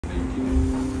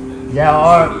Yeah,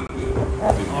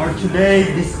 our today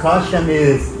discussion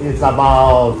is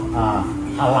about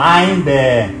align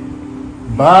the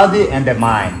body and the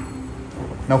mind.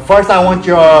 Now, first I want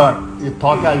you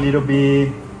talk a little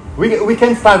bit. We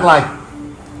can start like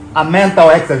a mental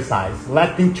exercise.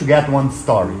 Let's think to get one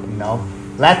story.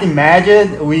 Let's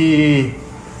imagine we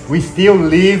still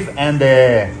live in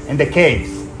the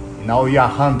caves. We are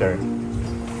hunters.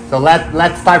 So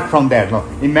let's start from there. So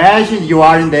imagine you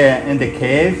are in the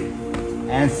cave,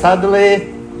 and suddenly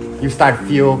you start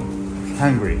feel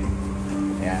hungry.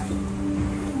 Yeah.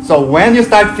 So when you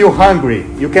start feel hungry,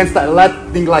 you can start. Let's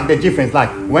think like the difference. Like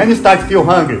when you start feel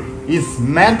hungry, is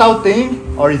mental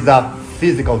thing or is a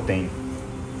physical thing?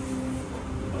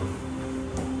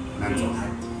 Mental.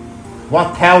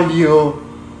 What tell you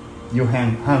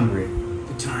hungry?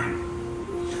 The time.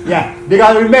 Yeah,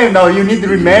 because remember, you need to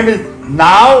remember.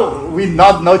 Now we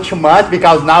not know too much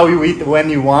because now you eat when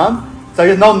you want. So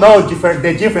you don't know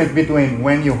the difference between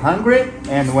when you're hungry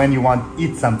and when you want to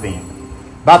eat something.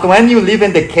 But when you live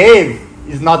in the cave,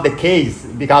 it's not the case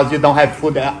because you don't have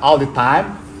food all the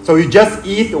time. So you just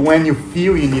eat when you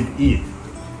feel you need to eat.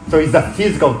 So it's a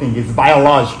physical thing, it's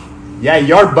biological. Yeah,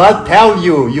 your body tell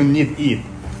you need to eat.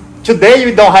 Today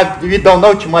we don't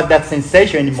know too much that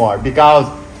sensation anymore because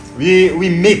we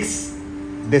mix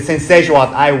the sensation what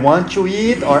I want to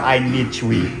eat or I need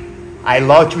to eat. I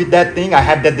love to eat that thing, I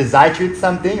have the desire to eat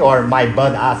something, or my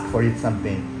body asks for eat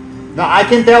something. Now I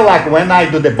can tell like when I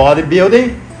do the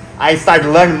bodybuilding, I start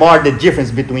learn more the difference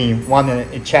between one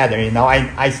and each other.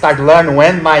 I start learn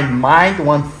when my mind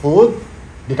wants food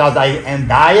because I am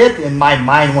diet and my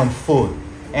mind wants food,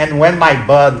 and when my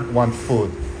body wants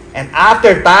food. And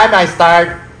after time I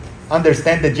start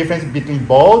understand the difference between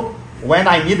both. When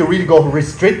I need to really go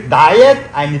restrict diet,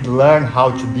 I need to learn how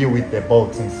to deal with the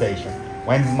both sensation.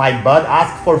 When my body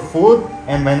asks for food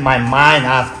and when my mind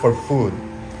asks for food.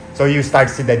 So you start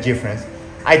to see the difference.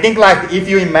 I think like if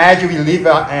you imagine we live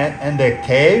in the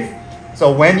cave,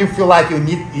 so when you feel like you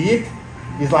need to eat,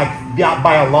 it's like a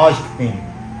biological thing.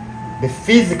 The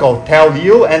physical tell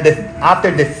you, and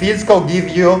after the physical give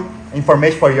you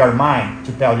information for your mind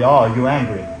to tell you, oh, you're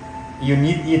angry. You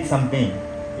need to eat something.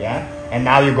 Yeah? And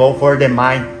now you go for the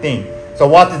mind thing. So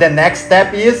what the next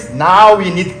step is, now we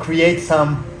need to create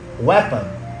some weapon.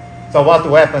 So what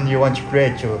weapon you want to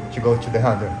create to go to the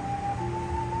hunter?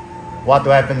 What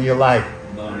weapon you like?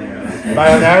 Bow and arrow. Bow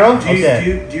and arrow?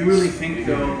 Okay. Do you really think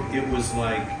though it was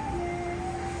like,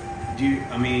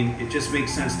 it just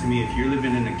makes sense to me if you're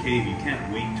living in a cave, you can't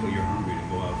wait till you're hungry to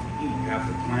go out and eat. You have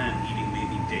to plan eating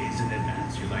maybe days in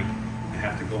advance. You're like, I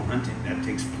have to go hunting. That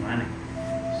takes planning.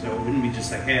 So it wouldn't be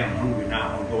just like, hey, I'm hungry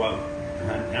now, I'll go out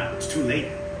and hunt now. It's too late.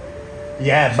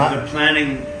 Yeah, so but the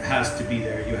planning has to be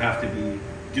there. You have to be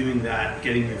doing that,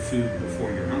 getting your food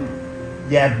before you're hungry.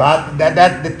 yeah, but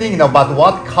that's the thing, But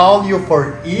what call you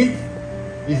for eat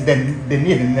is the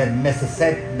need,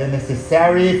 the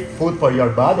necessary food for your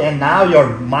body, and now your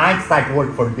mind start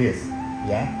work for this.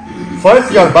 Yeah.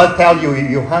 First, your body tell you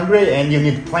you're hungry and you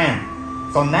need plan.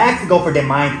 So next, go for the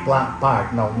mind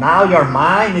part. Now your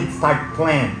mind needs to start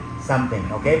plan something.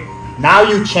 Okay. Now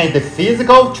you change the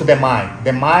physical to the mind.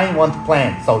 The mind wants to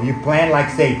plan. So you plan like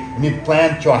say you need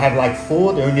plan to have like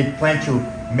food, or you need plan to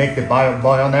make the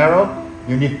bow and arrow.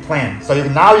 You need plan. So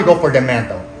now you go for the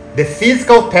mental. The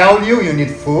physical tell you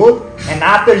need food, and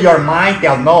after your mind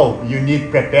tell no, you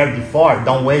need prepare before.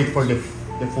 Don't wait for the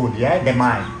food. Yeah, the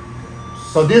mind.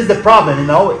 So this is the problem,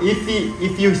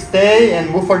 If you stay and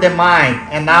move for the mind,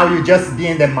 and now you just be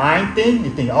in the mind thing,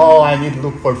 you think, oh, I need to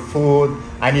look for food,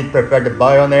 I need to prepare the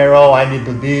bow and arrow, I need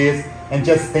to do this, and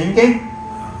just thinking,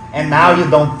 and now you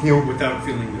don't feel without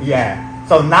feeling good. Yeah.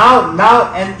 So now,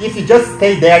 and if you just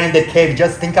stay there in the cave,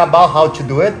 just think about how to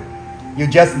do it, you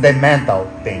just the mental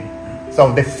thing.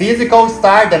 So the physical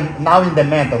start, and now in the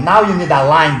mental. Now you need to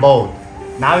align both.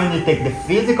 Now you need to take the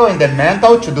physical and the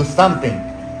mental to do something.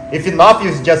 If not,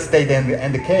 you just stay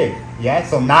in the cave. Yeah.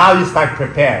 So now you start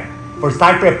prepare. For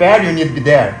start prepare, you need to be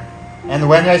there. And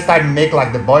when you start make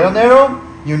like the bow and arrow,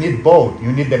 you need both.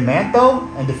 You need the mental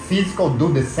and the physical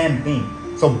do the same thing.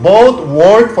 So both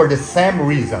work for the same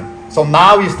reason. So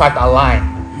now you start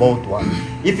align both ones.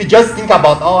 If you just think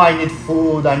about, oh, I need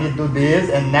food, I need to do this,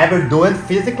 and never do it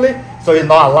physically, so you're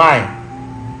not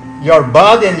aligned. Your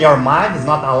body and your mind is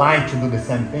not aligned to do the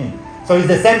same thing. So it's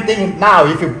the same thing now.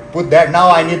 If you put that,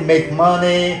 now I need to make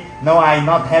money. No, I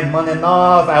not have money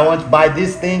enough. I want to buy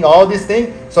this thing, all these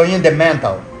things. So you're in the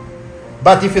mental.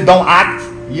 But if you don't act,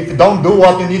 if you don't do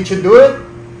what you need to do it,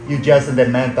 you just in the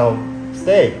mental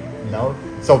state,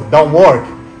 So don't work.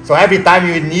 So every time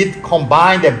you need to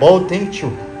combine the both things to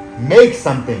make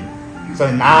something. So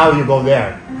now you go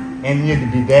there. and you need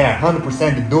to be there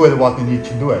 100% to do it what you need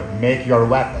to do it, make your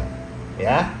weapon.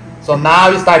 Yeah. So now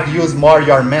you start to use more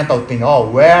your mental thing. Oh,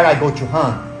 where I go to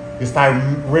hunt, you start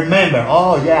remember.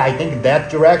 Oh yeah, I think that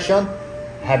direction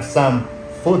have some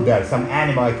food there, some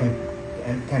animal I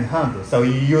can hunt. So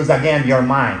you use again your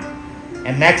mind.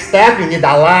 And next step, you need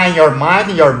to align your mind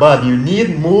and your body. You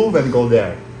need move and go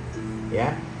there.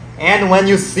 Yeah. And when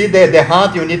you see the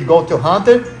hunt, you need to go to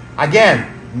hunter again.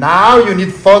 Now you need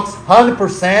to focus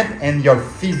 100% on your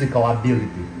physical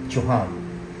ability to hunt.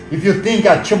 If you think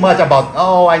too much about,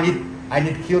 oh, I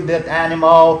need to kill that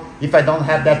animal. If I don't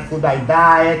have that food, I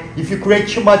die. If you create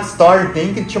too much story,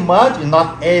 thinking too much, you're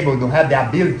not able to have the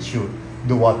ability to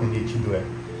do what you need to do it.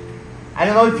 I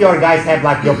don't know if your guys have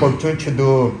like the opportunity to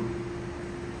do,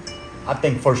 I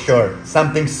think for sure,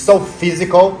 something so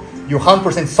physical, you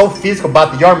 100% so physical,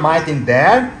 but your mind in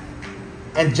there,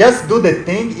 and just do the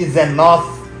thing is enough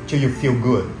till you feel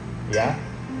good. Yeah.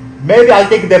 Maybe I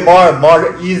think the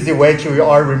more easy way to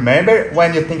or remember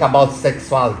when you think about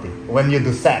sexuality, when you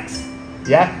do sex.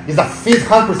 Yeah, it's a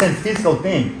 100% physical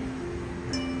thing.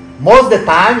 Most of the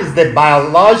time is the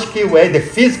biological way, the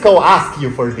physical ask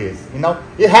you for this. You know,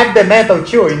 you have the mental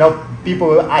too. You know,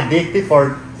 people addicted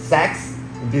for sex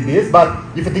did this, but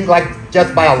if you think like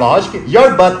just biological,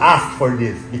 your body asked for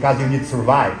this because you need to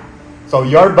survive. So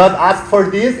your body asked for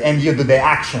this, and you do the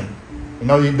action. You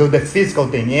know, you do the physical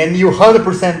thing, and you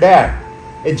 100% there.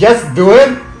 It just do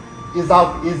it is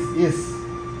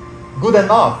good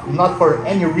enough, not for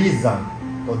any reason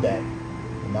for that.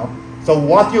 You know. So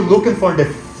what you're looking for the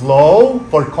flow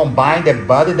for combine the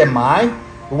body, the mind.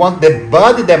 You want the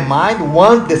body, the mind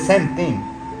want the same thing.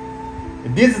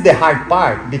 This is the hard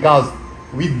part because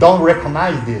we don't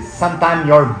recognize this. Sometimes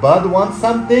your body wants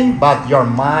something, but your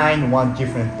mind wants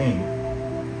different thing.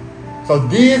 So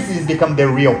this is become the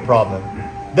real problem.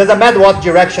 Doesn't matter what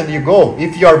direction you go.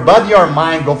 If your body, your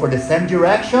mind go for the same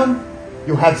direction,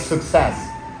 you have success.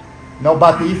 No,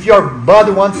 but if your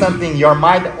body wants something, your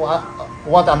mind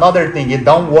want another thing, it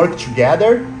don't work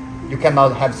together, you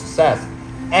cannot have success.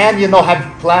 And you know,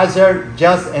 have pleasure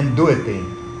just and do it thing.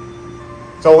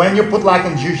 So when you put like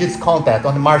in Jiu Jitsu contest,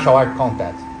 on the martial art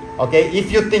contest, okay,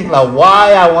 if you think like,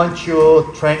 why I want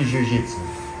to train Jiu Jitsu?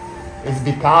 It's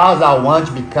because I want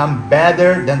to become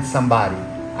better than somebody.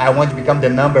 I want to become the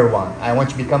number one. I want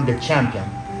to become the champion.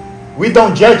 We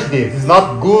don't judge this. It's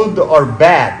not good or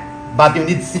bad, but you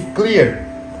need to see clear.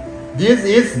 This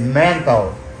is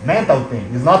mental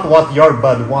thing. It's not what your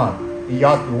body wants.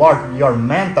 What your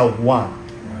mental wants.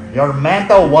 Your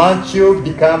mental wants you to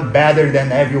become better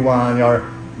than everyone.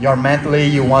 Your mentally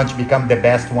you want to become the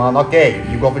best one. Okay,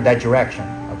 you go for that direction.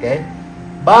 Okay,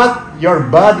 but your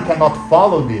body cannot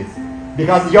follow this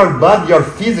because your body, your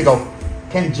physical,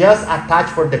 can just attach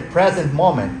for the present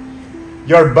moment.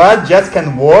 Your body just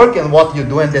can work in what you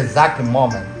do in the exact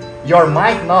moment. Your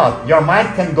mind not. Your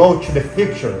mind can go to the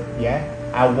future. Yeah,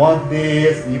 I want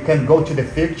this. You can go to the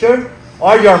future,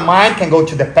 or your mind can go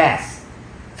to the past.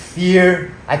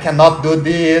 Fear, I cannot do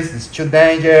this, it's too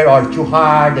dangerous or too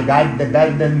hard, the guy is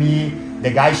better than me,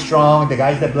 the guy is strong, the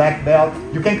guy is the black belt.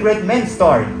 You can create many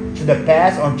stories to the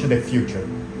past or to the future.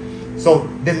 So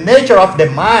the nature of the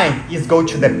mind is go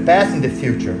to the past and the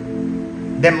future.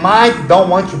 The mind don't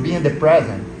want to be in the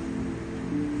present.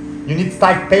 You need to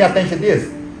start pay attention to this.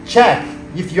 Check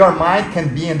if your mind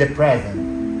can be in the present.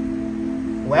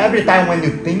 Every time when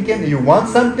you're thinking, you want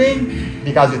something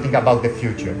because you think about the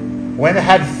future. When you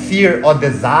have fear or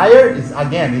desire, is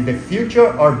again in the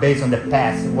future or based on the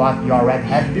past. What you already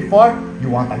had before, you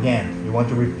want again. You want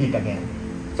to repeat again.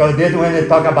 So this when they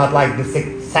talk about like the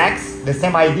sex, the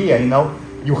same idea. You know,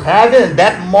 you have it in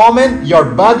that moment. Your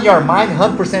body, your mind,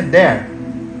 100% there.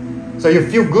 So you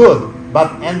feel good.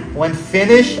 But and when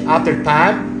finish after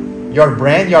time, your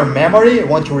brain, your memory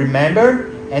want to remember,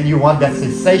 and you want that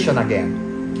sensation again.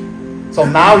 So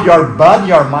now your body,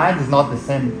 your mind is not the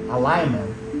same alignment.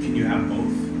 Can you have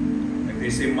both? Like they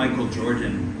say Michael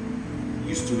Jordan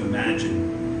used to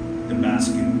imagine the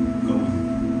basket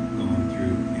going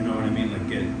through, you know what I mean? Like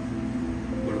get,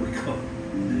 what do we call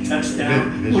it?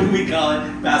 Touchdown? What do we call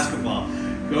it? Basketball.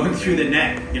 Going through the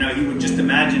net. You know, he would just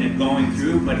imagine it going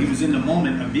through, but he was in the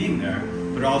moment of being there,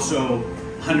 but also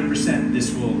 100%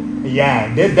 this will...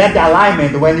 Yeah, that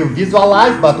alignment when you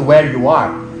visualize, but where you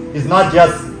are. It's not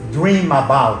just dream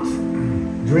about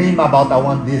I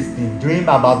want this thing, dream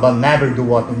about, but never do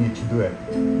what you need to do it.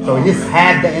 So his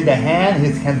head in the hand,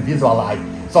 he can visualize.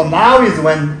 So now is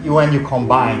when you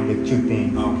combine the two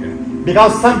things. Okay.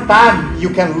 Because sometimes you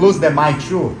can lose the mind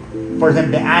too. For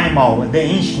example, the animal, the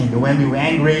instinct, when you're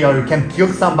angry or you can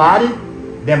kill somebody,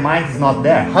 the mind is not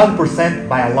there. 100%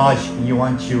 biological, you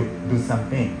want to do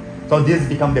something. So this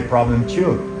become the problem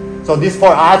too. So this for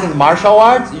us in martial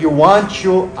arts, you want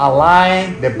to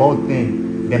align the both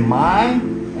things, the mind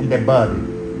and the body.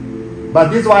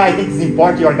 But this is why I think it's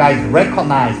important you guys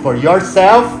recognize for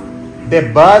yourself,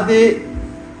 the body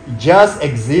just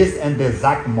exists in the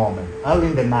exact moment, only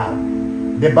in the now.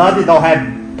 The body don't have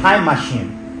time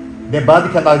machine. The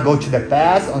body cannot go to the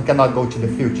past or cannot go to the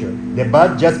future. The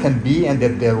body just can be in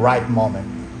the right moment.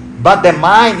 But the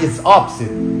mind is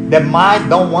opposite. The mind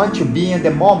don't want to be in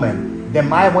the moment. The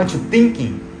mind wants you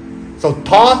thinking. So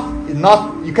thought is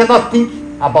not, you cannot think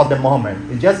about the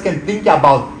moment. You just can think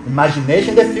about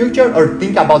imagination, the future, or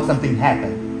think about something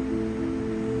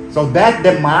happen. So that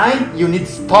the mind, you need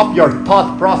to stop your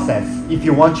thought process if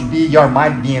you want to be your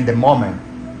mind be in the moment.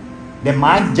 The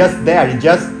mind just there, you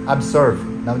just observe.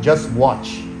 Now just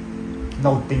watch.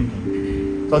 No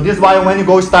thinking. So this is why when you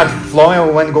go start flowing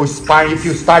or when you go sparring, if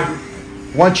you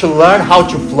want to learn how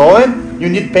to flow it, you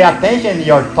need to pay attention in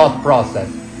your thought process.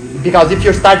 Because if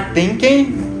you start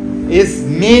thinking,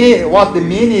 what the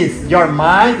meaning is your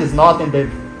mind is not in the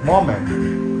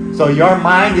moment. So your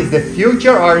mind is the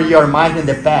future or your mind in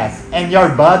the past and your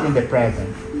body in the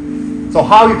present. So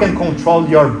how you can control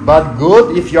your body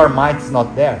good if your mind is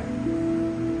not there?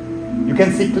 You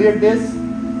can see clear this?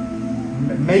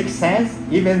 Makes sense?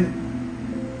 Even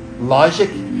logic?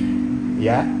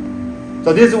 Yeah?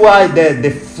 So this is why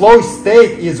the flow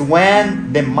state is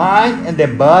when the mind and the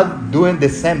body doing the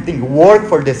same thing, work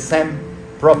for the same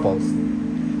purpose.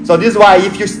 So this is why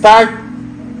if you start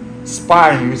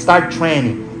sparring, you start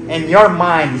training, and your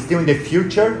mind is still in the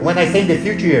future, when I say in the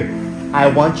future, I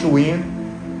want to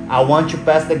win, I want to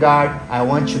pass the guard, I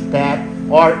want to tap,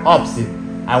 or opposite,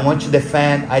 I want to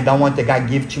defend, I don't want the guy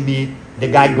give to me, the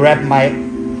guy grab my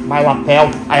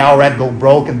lapel, I already go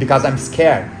broken because I'm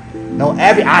scared. No,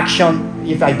 every action,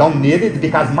 if I don't need it,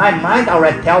 because my mind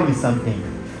already tell me something.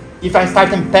 If I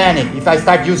start in panic, if I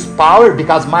start use power,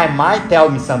 because my mind tell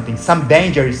me something, some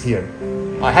danger is here.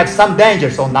 I have some danger,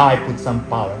 so now I put some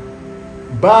power.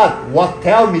 But what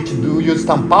tell me to do use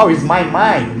some power is my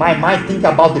mind. My mind think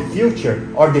about the future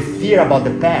or the fear about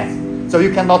the past. So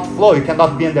you cannot flow, you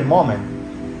cannot be in the moment.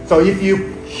 So if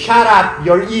you shut up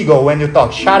your ego when you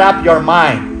talk, shut up your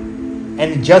mind,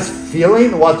 and just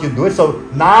feeling what you do. So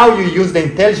now you use the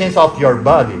intelligence of your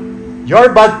body.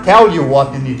 Your body tell you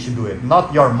what you need to do it,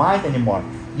 not your mind anymore.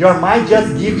 Your mind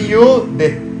just give you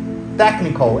the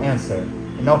technical answer.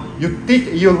 You know,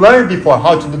 you learn before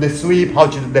how to do the sweep, how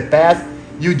to do the pass.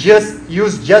 You just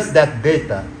use just that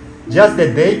data. Just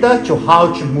the data to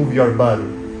how to move your body.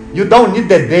 You don't need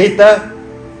the data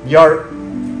your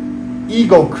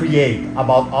ego create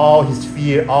about all his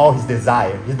fear, all his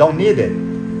desire. You don't need it.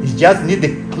 You just need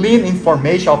the clean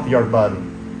information of your body.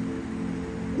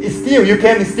 Still, you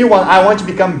can still want, I want to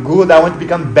become good, I want to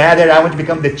become better, I want to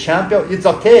become the champion. It's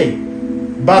okay.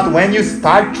 But when you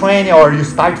start training or you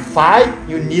start fight,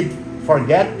 you need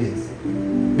forget this.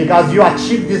 Because you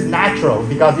achieve this natural.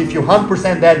 Because if you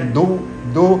 100% that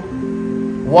do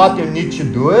what you need to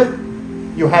do it,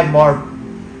 you have more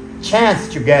chance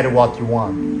to get what you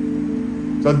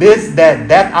want. So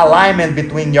that alignment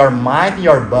between your mind and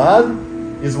your body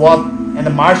is what in the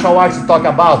martial arts you talk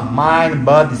about mind,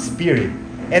 body, spirit.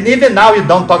 And even now you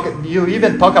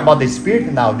even talk about the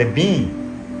spirit now, the being.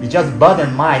 It's just body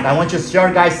and mind. I want you to see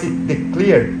your guys see the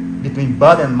clear between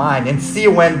body and mind and see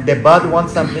when the body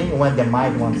wants something, when the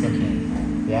mind wants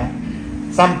something. Yeah.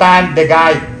 Sometimes the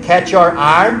guy catch your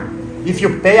arm. If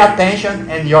you pay attention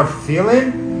and you're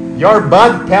feeling, your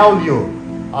body tell you,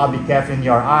 "Oh, be careful in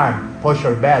your arm, push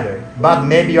her better." But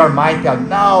maybe your mind tell,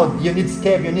 "No, you need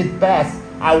escape, you need pass.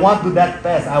 I want to do that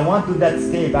pass, I want to do that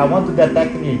escape, I want to do that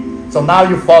technique." So now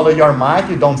you follow your mind,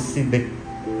 you don't see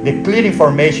the clear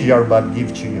information your body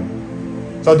gives to you.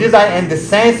 So these are in the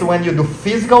sense when you do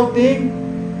physical thing,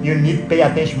 you need to pay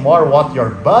attention more what your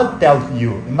body tells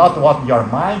you, not what your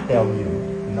mind tells you.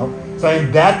 You know. So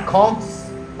in that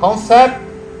concept,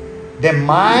 the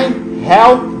mind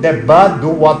help the body do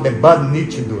what the body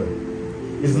needs to do it.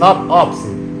 It's not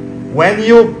opposite. When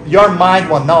your mind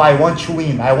want, now I want to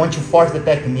win, I want to force the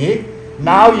technique,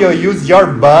 now you use your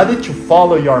body to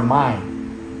follow your mind.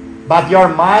 But your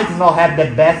mind does not have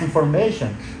the best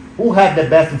information. Who has the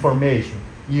best information?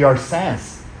 Your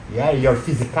sense, yeah, your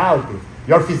physicality.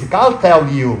 Your physical tell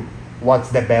you what's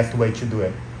the best way to do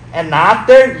it. And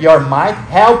after, your mind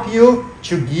help you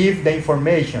to give the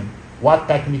information, what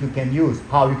technique you can use,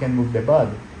 how you can move the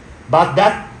body. But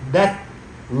that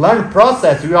learn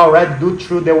process you already do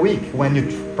through the week when you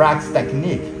practice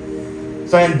technique.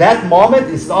 So in that moment,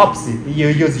 it's opposite. You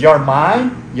use your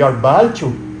mind, your body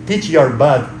to teach your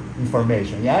body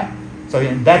information, yeah? So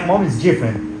in that moment, it's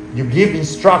different. You give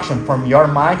instruction from your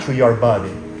mind to your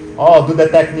body. Oh, do the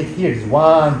technique here. It's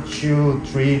 1, 2,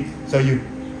 3. So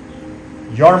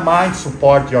your mind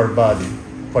support your body,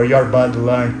 for your body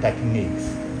learn techniques.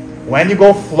 When you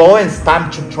go flow and it's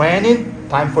time to training,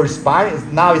 time for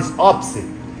sparring, now it's opposite.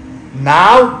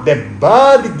 Now the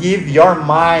body give your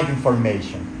mind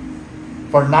information.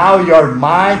 For now your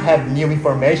mind have new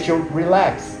information,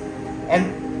 relax.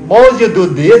 And most you do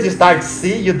this, you start to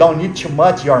see you don't need too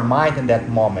much your mind in that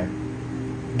moment.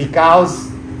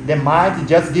 Because the mind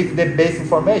just gives the basic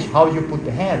information, how you put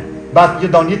the hand. But you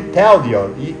don't need to tell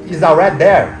you, it's already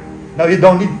there. Now you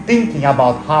don't need thinking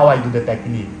about how I do the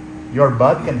technique. Your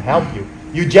body can help you.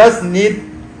 You just need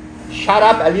shut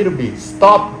up a little bit.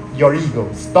 Stop your ego.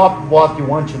 Stop what you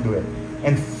want to do it.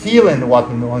 And feeling what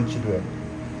you want to do it.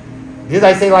 This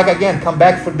I say like again, come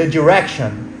back for the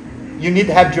direction. You need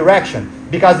to have direction.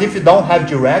 Because if you don't have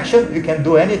direction, you can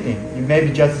do anything. You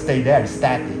maybe just stay there,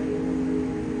 static.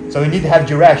 So you need to have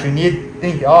direction. You need to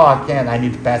think, oh, I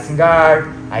need passing guard.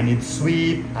 I need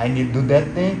sweep. I need to do that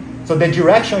thing. So the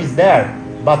direction is there.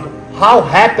 But how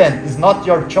happen is not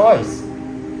your choice.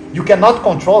 You cannot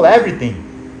control everything.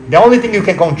 The only thing you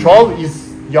can control is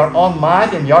your own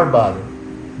mind and your body.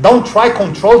 Don't try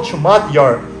control too much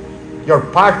your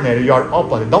partner, your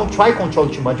opponent. Don't try control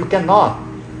too much. You cannot.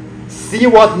 See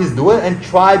what he's doing and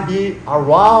try be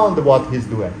around what he's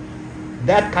doing.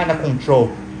 That kind of control.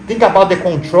 Think about the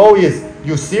control is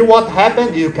you see what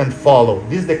happened, you can follow.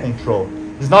 This is the control.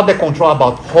 It's not the control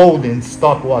about holding,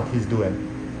 stop what he's doing.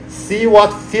 See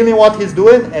feeling what he's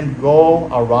doing and go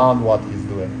around what he's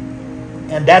doing.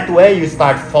 And that way you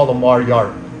start follow more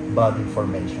your body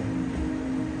information.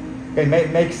 Okay,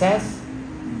 make sense?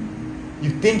 You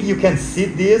think you can see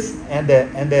this and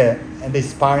the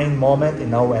sparring moment, you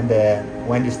know, and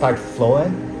when you start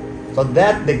flowing. So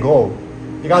that's the goal.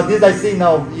 Because this I see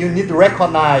now, you need to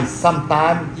recognize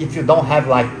sometime if you don't have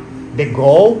like the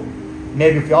goal,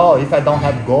 maybe if I don't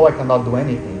have goal, I cannot do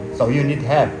anything. So you need to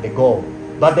have the goal.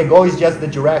 But the goal is just the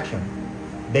direction.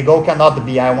 The goal cannot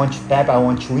be I want to tap, I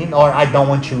want to win, or I don't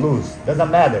want to lose.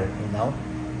 Doesn't matter, you know.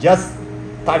 Just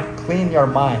start clean your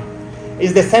mind.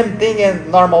 It's the same thing in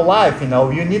normal life, you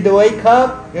know. You need to wake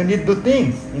up, you need to do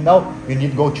things, you know. You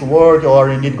need to go to work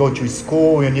or you need to go to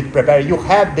school, you need to prepare. You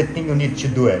have the thing you need to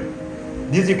do it.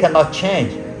 This you cannot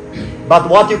change. But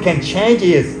what you can change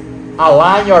is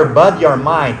align your body, your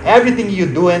mind. Everything you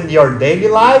do in your daily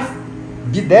life,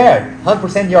 be there,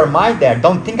 100% your mind there.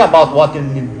 Don't think about what you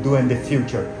need to do in the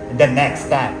future, the next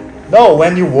step. No,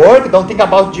 when you work, don't think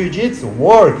about Jiu Jitsu.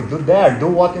 Work, do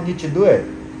what you need to do it.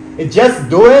 It's just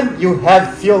doing, you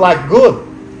feel like good.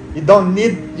 You don't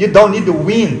need to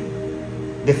win.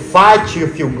 The fight, you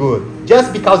feel good.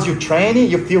 Just because you're training,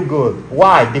 you feel good.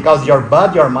 Why? Because your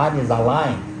body, your mind is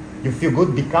aligned. You feel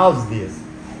good because this.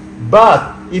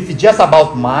 But if it's just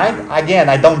about mind, again,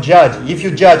 I don't judge. If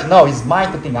you judge, no, it's my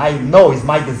thing. I know it's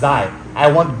my desire.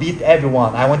 I want to beat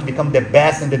everyone. I want to become the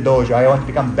best in the dojo. I want to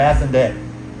become best in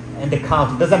the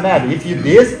country. It doesn't matter. If you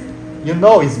this, you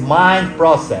know it's mind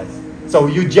process. So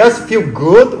you just feel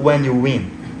good when you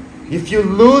win. If you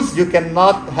lose, you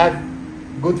cannot have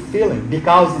good feeling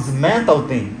because it's mental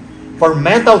thing. For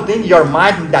mental thing, your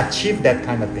mind will achieve that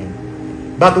kind of thing.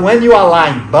 But when you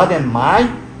align body and mind,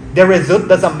 the result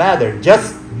doesn't matter.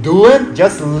 Just do it,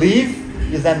 just live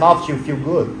is enough to feel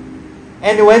good.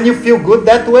 And when you feel good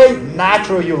that way,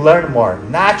 naturally you learn more.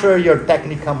 Naturally your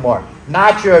technique come more.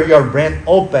 Naturally your brain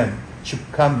open to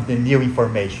come the new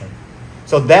information.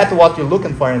 So that's what you're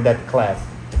looking for in that class.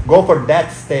 Go for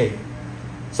that state.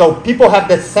 So people have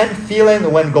the same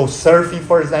feeling when go surfing,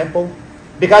 for example.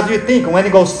 Because you think when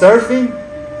you go surfing,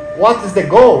 what is the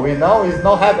goal? You know, is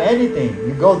not have anything.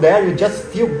 You go there, you just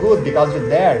feel good because you're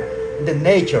there in the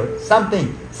nature.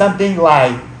 Something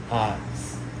like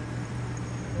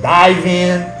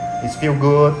diving is feel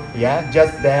good. Yeah,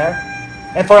 just there.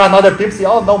 And for another people say,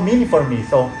 oh, no meaning for me.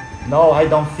 So no, I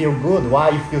don't feel good. Why?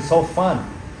 It feels so fun.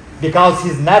 Because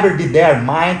he's never be there.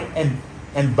 Mind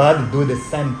and body do the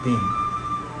same thing.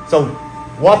 So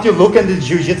what you look in the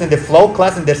Jiu Jitsu in the flow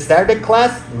class, in the Saturday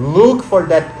class, look for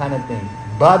that kind of thing.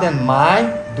 Body and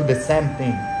mind do the same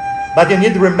thing. But you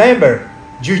need to remember,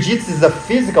 Jiu Jitsu is a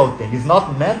physical thing. It's not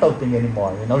a mental thing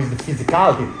anymore. You know, it's the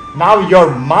physicality. Now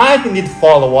your mind needs to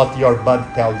follow what your body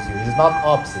tells you. It's not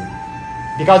opposite.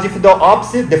 Because if you do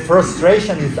opposite, the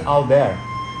frustration is out there.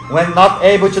 When not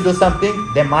able to do something,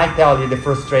 the mind tells you the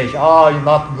frustration. Oh, you're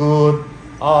not good.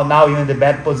 Oh, now you're in the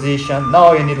bad position.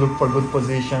 No, you need to look for good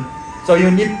position. So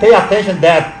you need to pay attention to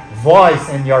that voice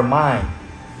in your mind.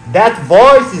 That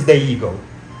voice is the ego.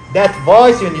 That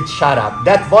voice you need to shut up.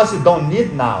 That voice you don't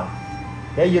need now.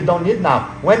 Okay, you don't need now.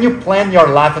 When you plan your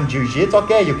life in Jiu-Jitsu,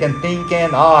 okay, you can think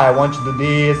and I want to do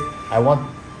this, I want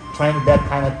to train that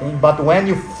kind of thing. But when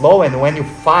you flow and when you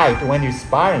fight, when you're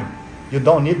sparring, you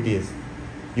don't need this.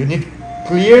 You need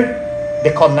clear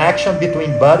the connection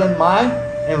between body and mind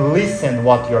and listen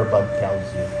what your body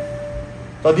tells you.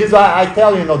 So this is why I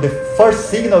tell you, the first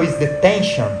signal is the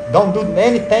tension. Don't do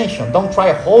any tension. Don't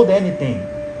try to hold anything.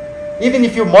 Even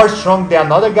if you're more strong than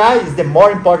another guy, it's the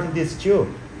more important is too.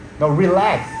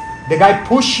 Relax. The guy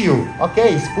push you.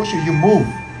 Okay, he's push you. You move.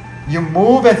 You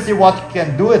move and see what you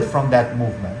can do it from that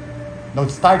movement.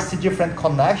 Start see different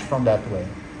connection from that way.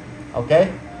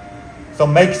 Okay? So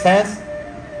make sense?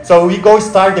 So we go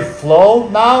start the flow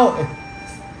now.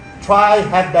 Try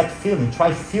have that feeling.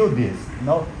 Try feel this.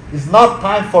 It's not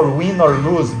time for win or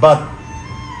lose, but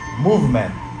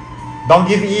movement. Don't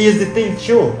give easy things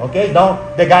too. Okay?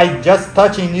 Don't the guy just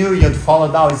touching you, you'd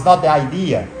follow down. It's not the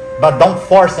idea. But don't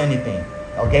force anything.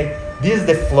 Okay? This is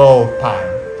the flow time.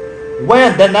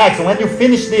 When you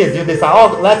finish this, you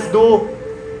decide, let's do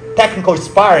technical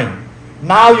sparring.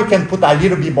 Now you can put a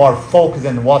little bit more focus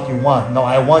on what you want.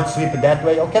 I want to sweep it that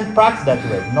way. You can practice that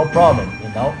way. No problem,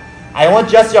 I want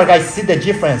just your guys see the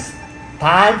difference.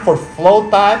 Time for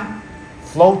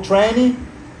flow training,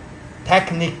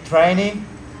 technique training,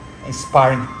 and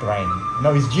sparring training.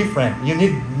 It's different. You need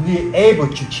to be able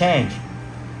to change.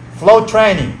 Flow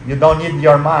training, you don't need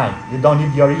your mind. You don't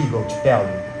need your ego to tell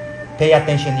you. Pay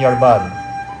attention to your body.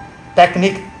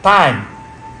 Technique time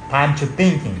to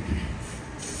thinking.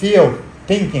 Feel,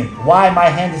 thinking, why my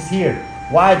hand is here?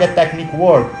 Why the technique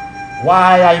work?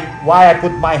 Why I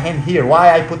put my hand here?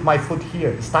 Why I put my foot here?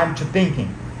 It's time to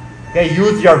thinking. Okay,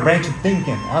 use your brain to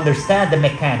thinking. Understand the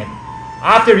mechanic.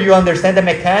 After you understand the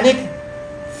mechanic,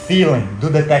 feeling, do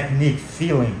the technique,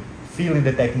 feeling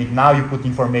the technique. Now you put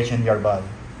information in your body.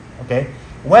 Okay,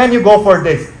 when you go for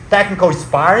this technical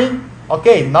sparring,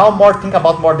 okay, now more think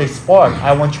about more the sport.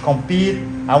 I want to compete.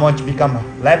 I want to become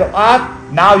level up.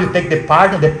 Now you take the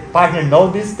partner know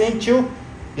this thing too.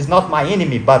 It's not my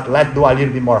enemy, but let's do a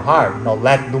little bit more hard.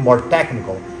 Let's do more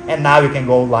technical. And now you can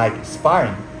go like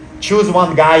sparring. Choose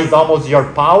one guy is almost your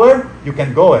power, you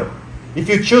can go it. If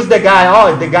you choose the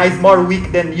guy, the guy is more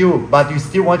weak than you, but you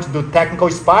still want to do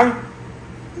technical sparring,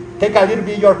 take a little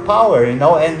bit your power,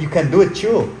 and you can do it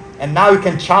too. And now you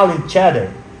can challenge each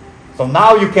other. So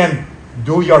now you can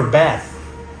do your best.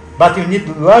 But you need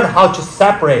to learn how to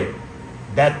separate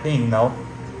that thing,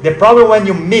 The problem when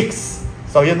you mix,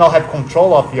 so you don't have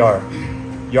control of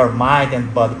your mind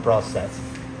and body process.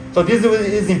 So this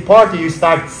is important. You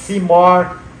start to see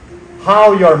more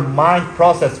how your mind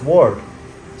process work.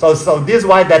 So this is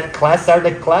why that class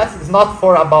is not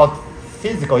for about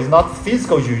physical. It's not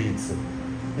physical jiu-jitsu.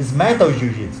 It's mental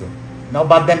jiu-jitsu.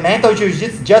 But the mental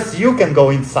jiu-jitsu, just you can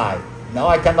go inside.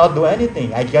 I cannot do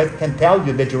anything. I just can tell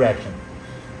you the direction.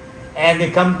 And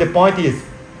the point is,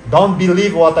 don't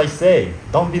believe what I say.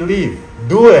 Don't believe.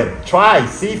 Do it. Try.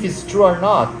 See if it's true or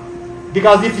not.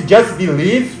 Because if you just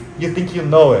believe, you think you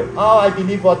know it. I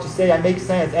believe what you say. I make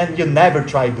sense. And you never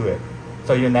try do it.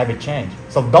 So you never change.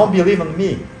 So don't believe in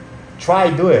me.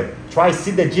 Try do it. Try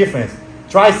see the difference.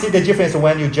 Try see the difference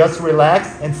when you just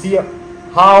relax and see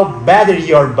how better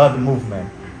your body movement.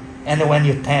 And when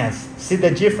you tense, see the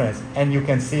difference. And you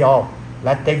can see,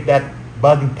 let's take that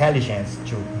body intelligence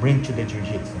to bring to the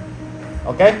jiu-jitsu.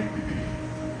 Okay?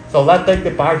 So let's take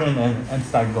the partner and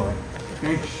start going.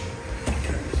 Thanks.